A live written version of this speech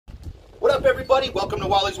What up, everybody? Welcome to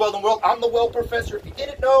Wally's Welding World. I'm the Weld Professor. If you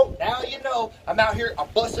didn't know, now you know. I'm out here, I'm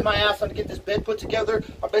busting my ass on to get this bed put together.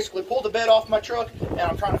 I basically pulled the bed off my truck, and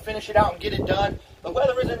I'm trying to finish it out and get it done. The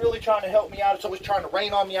weather isn't really trying to help me out. It's always trying to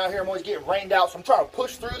rain on me out here. I'm always getting rained out, so I'm trying to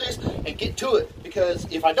push through this and get to it. Because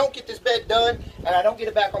if I don't get this bed done, and I don't get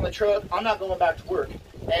it back on the truck, I'm not going back to work.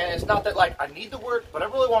 And it's not that, like, I need to work, but I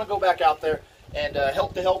really want to go back out there and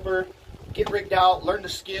help the helper, get rigged out, learn the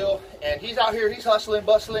skill. And he's out here, he's hustling,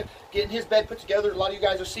 bustling, getting his bed put together. A lot of you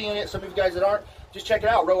guys are seeing it. Some of you guys that aren't, just check it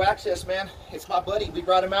out. Row Access, man. It's my buddy. We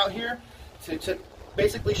brought him out here to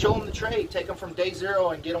basically show him the trade, take him from day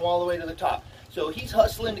zero and get him all the way to the top. So he's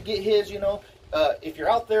hustling to get his, you know. If you're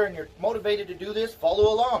out there and you're motivated to do this,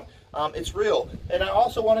 follow along. It's real. And I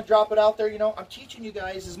also want to drop it out there, you know, I'm teaching you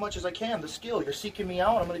guys as much as I can, the skill. You're seeking me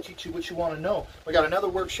out, I'm going to teach you what you want to know. We got another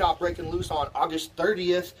workshop breaking loose on August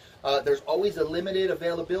 30th. There's always a limited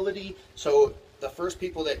availability, so the first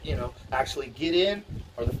people that, you know, actually get in,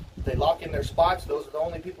 or they lock in their spots, those are the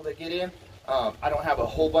only people that get in. I don't have a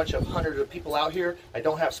whole bunch of hundreds of people out here. I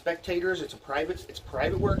don't have spectators. It's a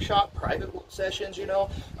private workshop, private sessions, you know.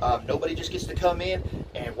 Nobody just gets to come in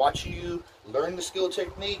and watch you learn the skill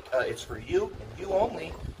technique. It's for you and you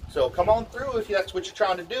only. So come on through if that's what you're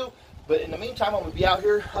trying to do. But in the meantime, I'm going to be out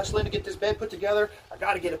here hustling to get this bed put together. I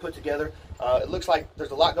got to get it put together. It looks like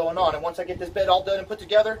there's a lot going on. And once I get this bed all done and put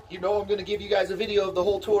together, you know I'm going to give you guys a video of the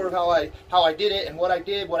whole tour of how I did it and what I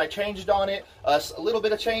did, what I changed on it. A little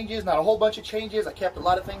bit of changes, not a whole bunch of changes. I kept a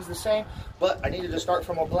lot of things the same, but I needed to start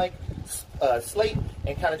from a blank slate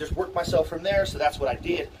and kind of just work myself from there. So that's what I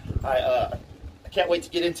did. I can't wait to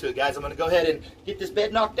get into it, guys. I'm going to go ahead and get this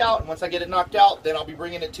bed knocked out, and once I get it knocked out, then I'll be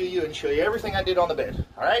bringing it to you and show you everything I did on the bed.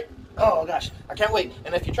 All right? Oh, gosh. I can't wait.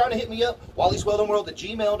 And if you're trying to hit me up,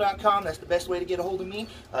 wallysweldingworld@gmail.com. That's the best way to get a hold of me.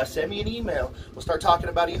 Send me an email. We'll start talking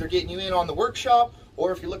about either getting you in on the workshop,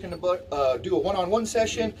 or if you're looking to do a one-on-one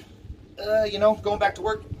session, you know, going back to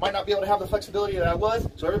work, might not be able to have the flexibility that I was.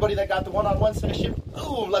 So everybody that got the one-on-one session,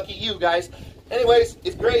 ooh, lucky you guys. Anyways,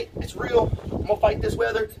 it's great. It's real. I'm going to fight this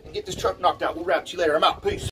weather and get this truck knocked out. We'll wrap you later. I'm out. Peace.